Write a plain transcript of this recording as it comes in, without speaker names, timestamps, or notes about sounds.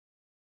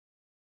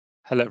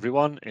Hello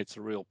everyone, it's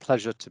a real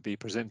pleasure to be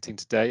presenting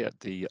today at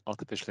the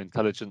Artificial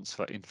Intelligence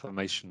for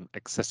Information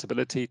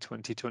Accessibility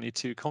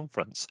 2022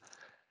 conference.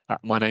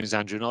 My name is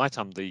Andrew Knight.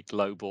 I'm the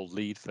Global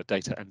Lead for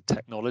Data and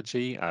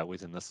Technology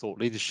within the Thought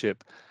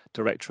Leadership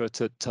Directorate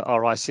at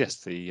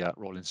RICS, the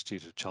Royal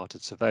Institute of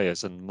Chartered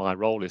Surveyors, and my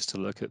role is to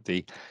look at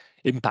the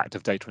impact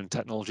of data and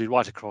technology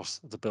right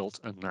across the built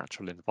and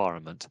natural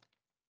environment.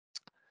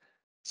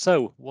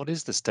 So what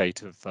is the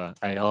state of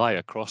AI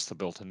across the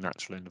built and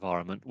natural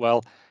environment?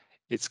 Well,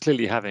 it's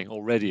clearly having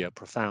already a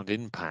profound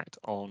impact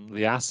on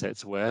the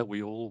assets where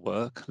we all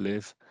work,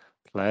 live,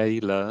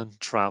 play, learn,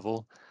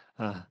 travel,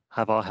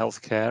 have our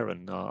healthcare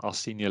and our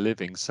senior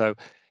living. So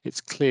it's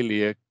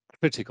clearly a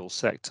critical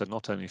sector,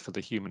 not only for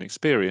the human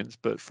experience,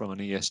 but from an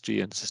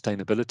ESG and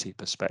sustainability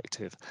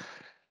perspective.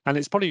 And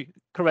it's probably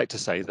correct to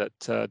say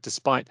that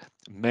despite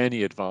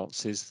many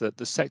advances, that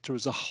the sector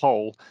as a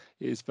whole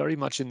is very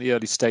much in the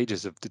early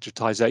stages of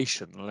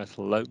digitization, let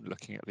alone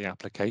looking at the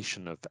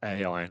application of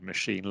AI and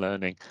machine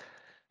learning.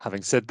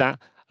 Having said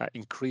that,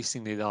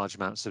 increasingly large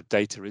amounts of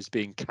data is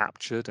being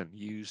captured and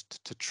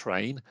used to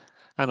train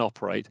and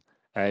operate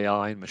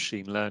AI and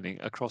machine learning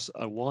across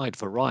a wide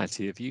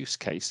variety of use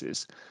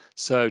cases.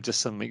 So just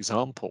some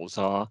examples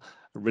are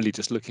really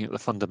just looking at the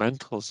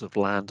fundamentals of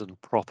land and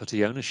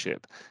property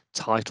ownership,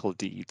 title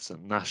deeds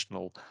and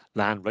national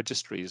land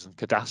registries and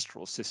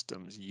cadastral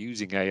systems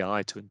using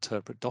AI to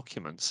interpret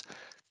documents.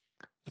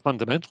 The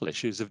fundamental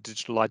issues of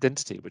digital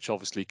identity, which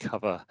obviously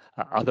cover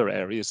other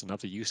areas and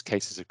other use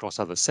cases across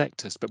other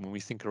sectors. But when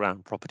we think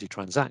around property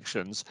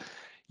transactions,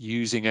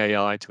 using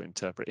AI to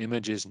interpret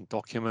images and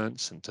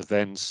documents and to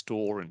then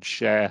store and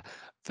share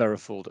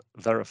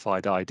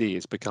verified ID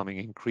is becoming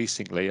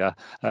increasingly a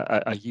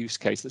use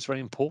case that's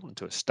very important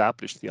to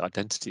establish the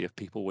identity of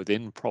people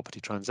within property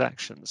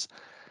transactions.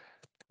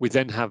 We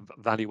then have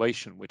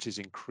valuation, which is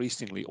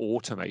increasingly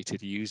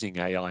automated using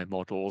AI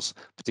models,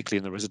 particularly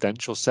in the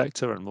residential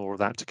sector, and more of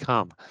that to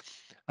come.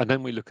 And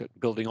then we look at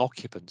building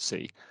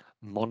occupancy,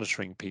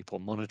 monitoring people,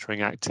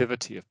 monitoring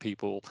activity of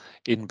people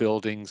in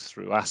buildings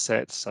through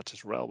assets such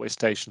as railway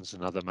stations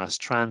and other mass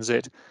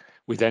transit.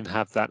 We then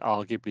have that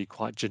arguably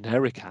quite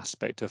generic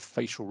aspect of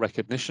facial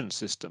recognition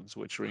systems,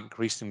 which are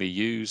increasingly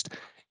used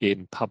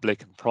in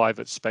public and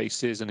private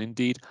spaces and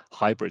indeed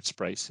hybrid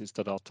spaces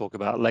that I'll talk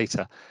about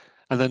later.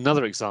 And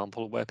another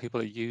example where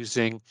people are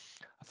using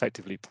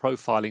effectively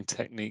profiling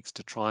techniques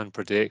to try and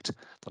predict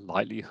the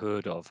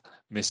likelihood of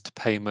missed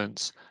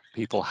payments,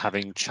 people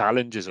having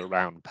challenges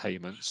around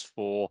payments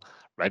for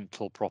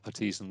rental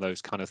properties and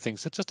those kind of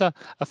things. So just a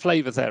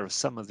flavour there of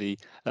some of the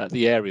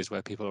areas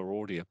where people are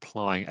already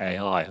applying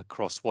AI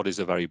across what is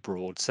a very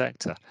broad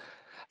sector.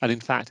 And in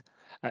fact,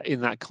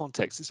 in that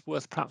context, it's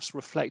worth perhaps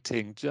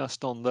reflecting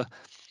just on the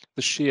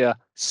sheer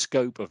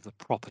scope of the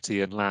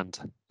property and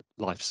land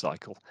life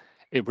cycle.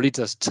 It really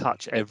does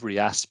touch every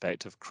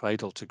aspect of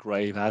cradle to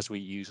grave as we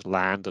use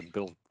land and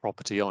build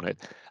property on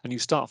it. And you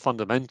start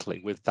fundamentally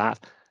with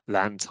that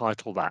land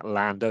title, that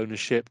land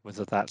ownership,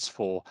 whether that's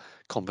for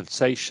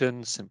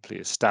compensation, simply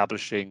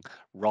establishing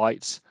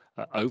rights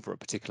over a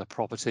particular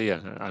property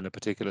and a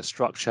particular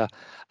structure.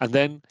 And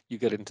then you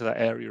get into that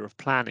area of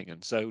planning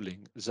and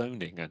zoning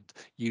and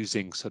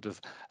using sort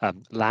of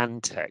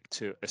land tech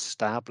to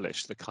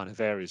establish the kind of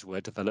areas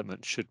where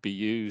development should be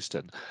used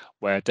and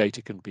where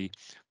data can be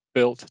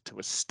built to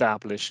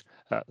establish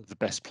the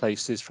best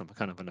places from a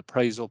kind of an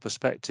appraisal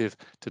perspective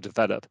to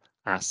develop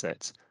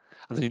assets.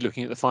 And then you're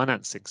looking at the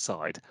financing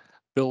side,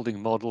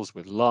 building models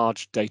with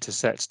large data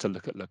sets to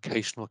look at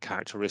locational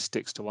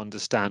characteristics to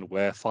understand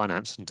where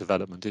finance and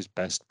development is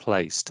best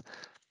placed.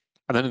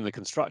 And then in the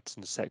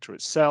construction sector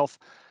itself,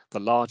 the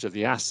larger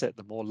the asset,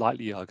 the more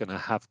likely you are going to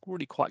have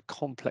really quite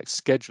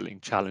complex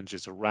scheduling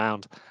challenges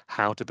around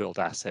how to build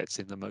assets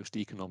in the most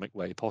economic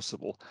way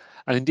possible.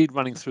 And indeed,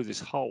 running through this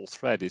whole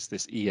thread is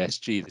this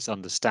ESG, this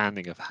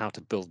understanding of how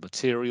to build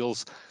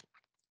materials,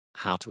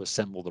 how to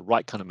assemble the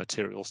right kind of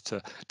materials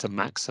to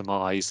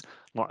maximize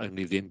not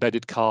only the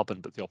embedded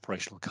carbon, but the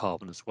operational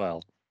carbon as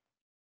well.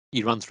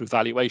 You run through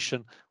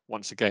valuation,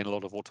 once again, a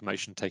lot of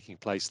automation taking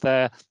place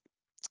there.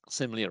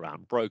 Similarly,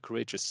 around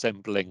brokerage,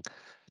 assembling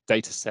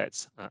data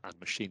sets and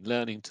machine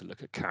learning to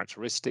look at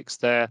characteristics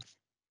there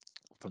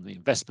from the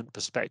investment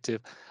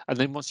perspective. And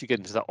then once you get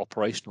into that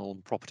operational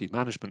and property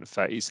management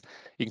phase,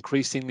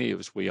 increasingly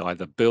as we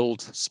either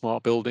build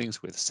smart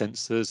buildings with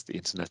sensors, the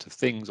Internet of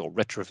Things, or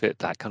retrofit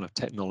that kind of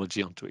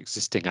technology onto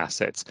existing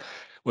assets,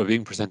 we're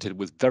being presented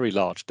with very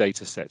large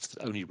data sets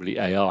that only really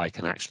AI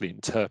can actually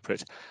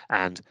interpret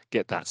and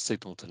get that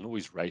signal to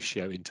noise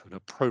ratio into an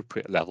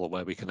appropriate level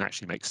where we can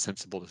actually make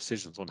sensible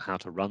decisions on how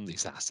to run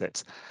these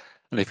assets.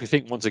 And if you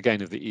think once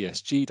again of the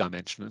ESG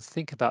dimension and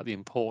think about the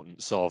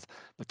importance of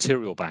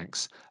material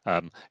banks,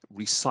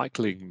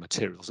 recycling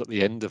materials at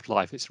the end of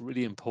life, it's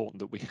really important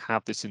that we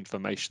have this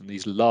information,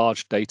 these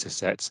large data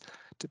sets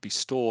to be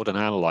stored and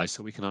analysed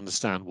so we can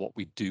understand what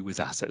we do with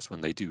assets when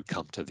they do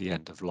come to the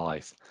end of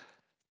life.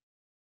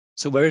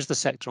 So where is the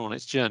sector on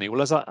its journey?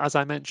 Well, as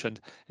I mentioned,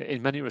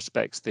 in many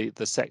respects, the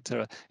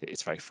sector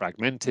is very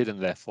fragmented,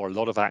 and therefore a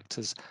lot of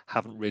actors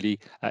haven't really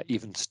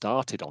even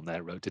started on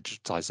their road to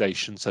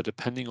digitization. So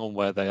depending on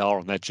where they are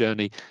on their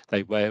journey,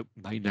 they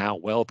may now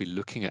well be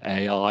looking at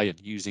AI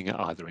and using it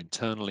either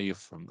internally or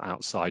from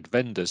outside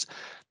vendors.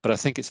 But I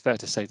think it's fair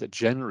to say that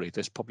generally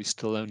there's probably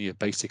still only a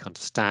basic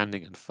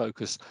understanding and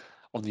focus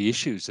on the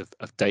issues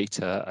of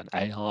data and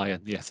AI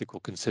and the ethical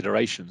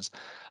considerations.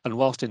 And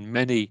whilst in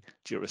many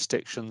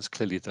jurisdictions,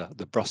 clearly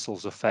the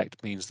Brussels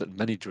effect means that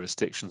many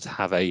jurisdictions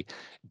have a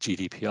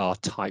GDPR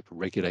type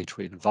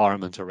regulatory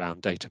environment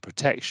around data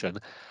protection,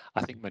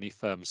 I think many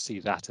firms see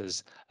that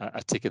as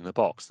a tick in the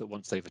box, that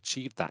once they've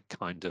achieved that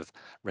kind of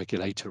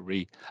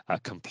regulatory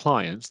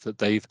compliance, that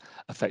they've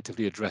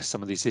effectively addressed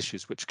some of these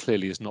issues, which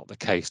clearly is not the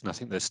case. And I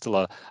think there's still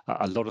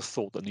a lot of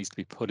thought that needs to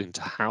be put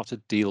into how to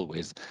deal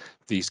with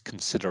these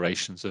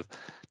considerations of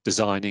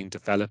designing,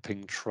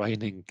 developing,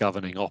 training,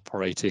 governing,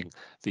 operating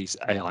these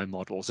AI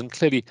models, and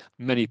clearly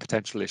many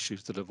potential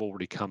issues that have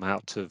already come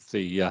out of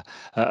the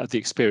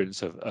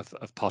experience of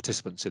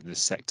participants in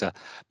this sector,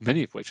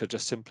 many of which are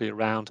just simply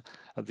around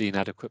the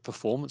inadequate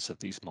performance of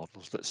these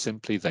models, that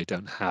simply they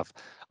don't have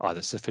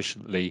either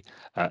sufficiently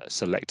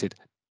selected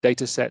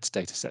data sets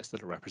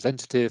that are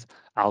representative,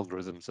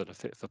 algorithms that are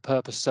fit for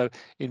purpose. So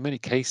in many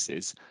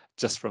cases,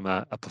 just from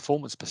a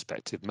performance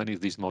perspective, many of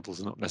these models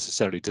are not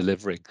necessarily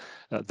delivering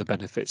the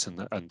benefits and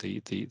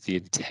the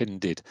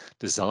intended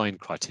design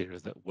criteria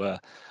that were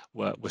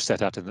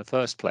set out in the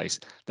first place.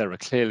 There are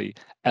clearly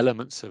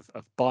elements of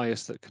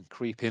bias that can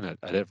creep in at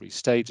every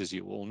stage, as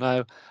you all know.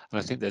 And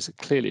I think there's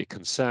clearly a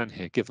concern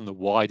here, given the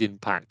wide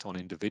impact on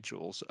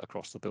individuals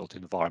across the built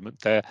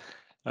environment. There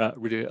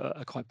really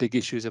quite big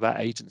issues about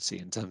agency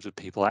in terms of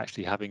people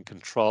actually having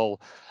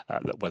control,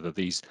 that whether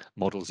these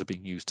models are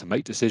being used to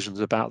make decisions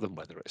about them,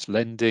 whether it's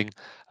lending,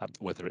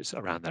 whether it's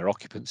around their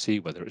occupancy,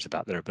 whether it's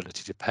about their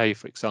ability to pay,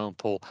 for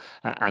example,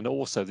 and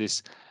also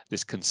this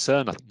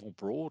concern, I think, more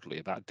broadly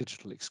about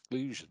digital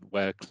exclusion,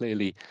 where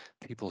clearly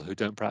people who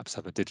don't perhaps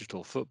have a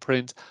digital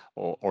footprint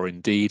or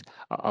indeed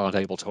aren't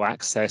able to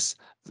access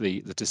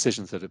the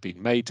decisions that have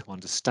been made to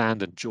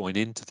understand and join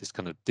into this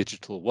kind of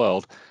digital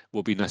world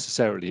will be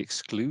necessarily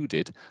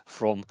excluded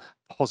from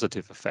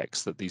positive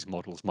effects that these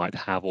models might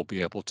have, or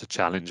be able to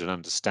challenge and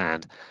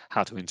understand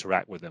how to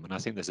interact with them. And I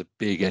think there's a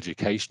big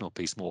educational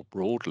piece more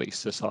broadly,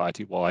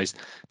 society-wise,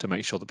 to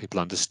make sure that people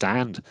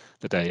understand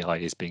that AI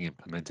is being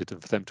implemented,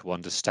 and for them to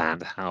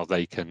understand how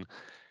they can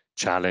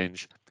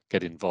challenge,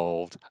 get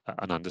involved,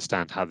 and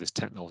understand how this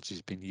technology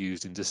has been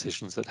used in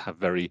decisions that have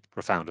very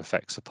profound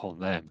effects upon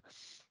them.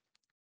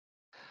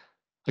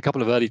 A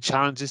couple of early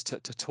challenges to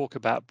talk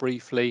about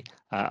briefly.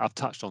 I've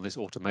touched on this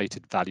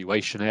automated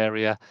valuation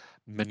area.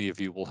 Many of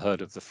you will have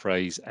heard of the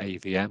phrase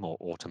AVM, or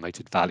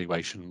automated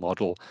valuation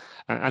model.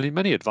 And in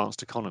many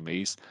advanced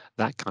economies,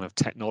 that kind of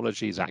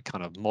technology, that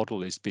kind of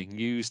model is being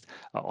used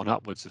on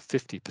upwards of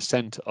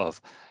 50% of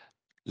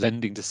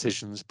lending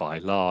decisions by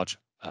large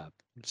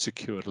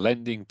secured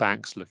lending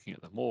banks looking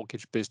at the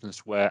mortgage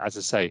business, where, as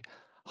I say,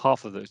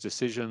 half of those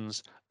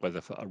decisions, whether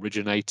for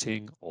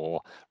originating or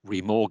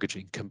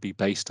remortgaging, can be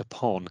based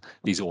upon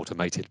these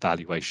automated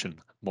valuation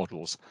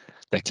models.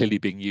 They're clearly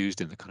being used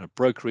in the kind of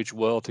brokerage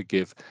world to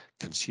give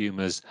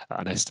consumers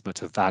an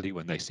estimate of value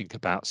when they think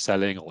about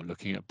selling or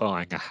looking at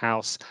buying a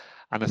house.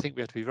 And I think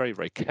we have to be very,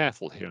 very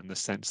careful here, in the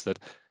sense that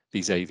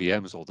these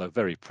AVMs, although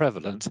very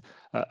prevalent,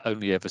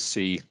 only ever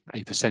see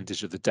a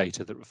percentage of the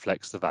data that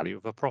reflects the value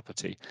of a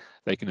property.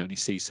 They can only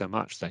see so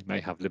much. They may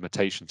have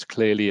limitations,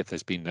 clearly, if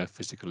there's been no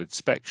physical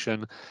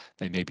inspection.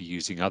 They may be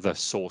using other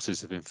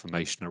sources of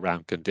information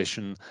around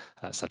condition,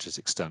 such as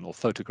external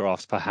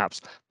photographs,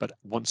 perhaps. But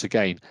once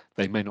again,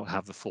 they may not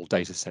have the full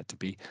data set to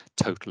be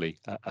totally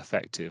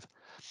effective.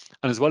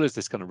 And as well as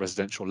this kind of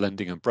residential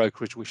lending and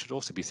brokerage, we should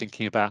also be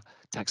thinking about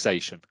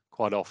taxation.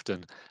 Quite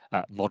often,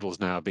 models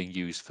now are being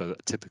used for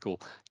typical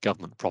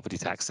government property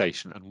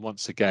taxation. And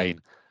once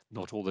again,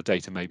 not all the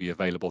data may be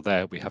available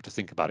there. We have to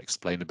think about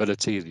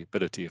explainability, the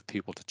ability of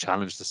people to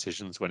challenge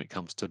decisions when it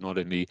comes to not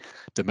only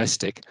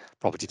domestic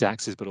property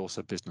taxes, but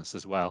also business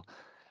as well.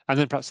 And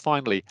then perhaps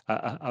finally,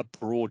 a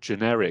broad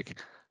generic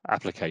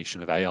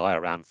application of AI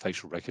around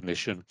facial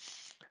recognition.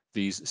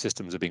 These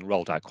systems are being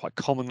rolled out quite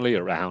commonly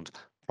around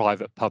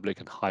private, public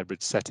and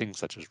hybrid settings,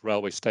 such as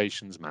railway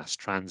stations, mass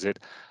transit.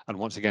 And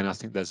once again, I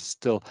think there's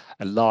still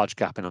a large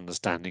gap in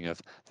understanding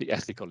of the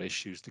ethical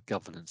issues, the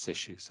governance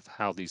issues of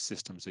how these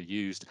systems are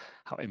used,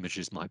 how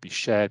images might be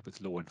shared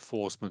with law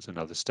enforcement and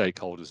other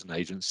stakeholders and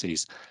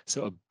agencies.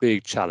 So a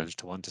big challenge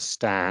to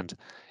understand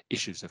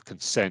issues of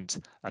consent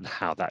and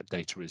how that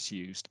data is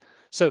used.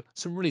 So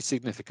some really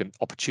significant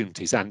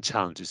opportunities and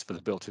challenges for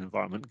the built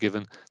environment,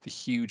 given the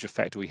huge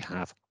effect we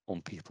have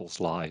on people's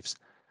lives.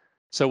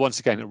 So once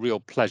again, a real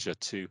pleasure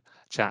to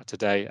chat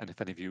today. And if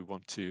any of you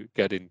want to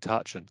get in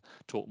touch and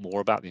talk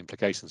more about the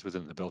implications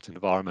within the built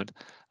environment,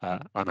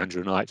 I'm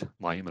Andrew Knight.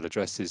 My email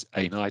address is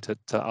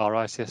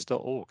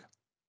aknight@rics.org.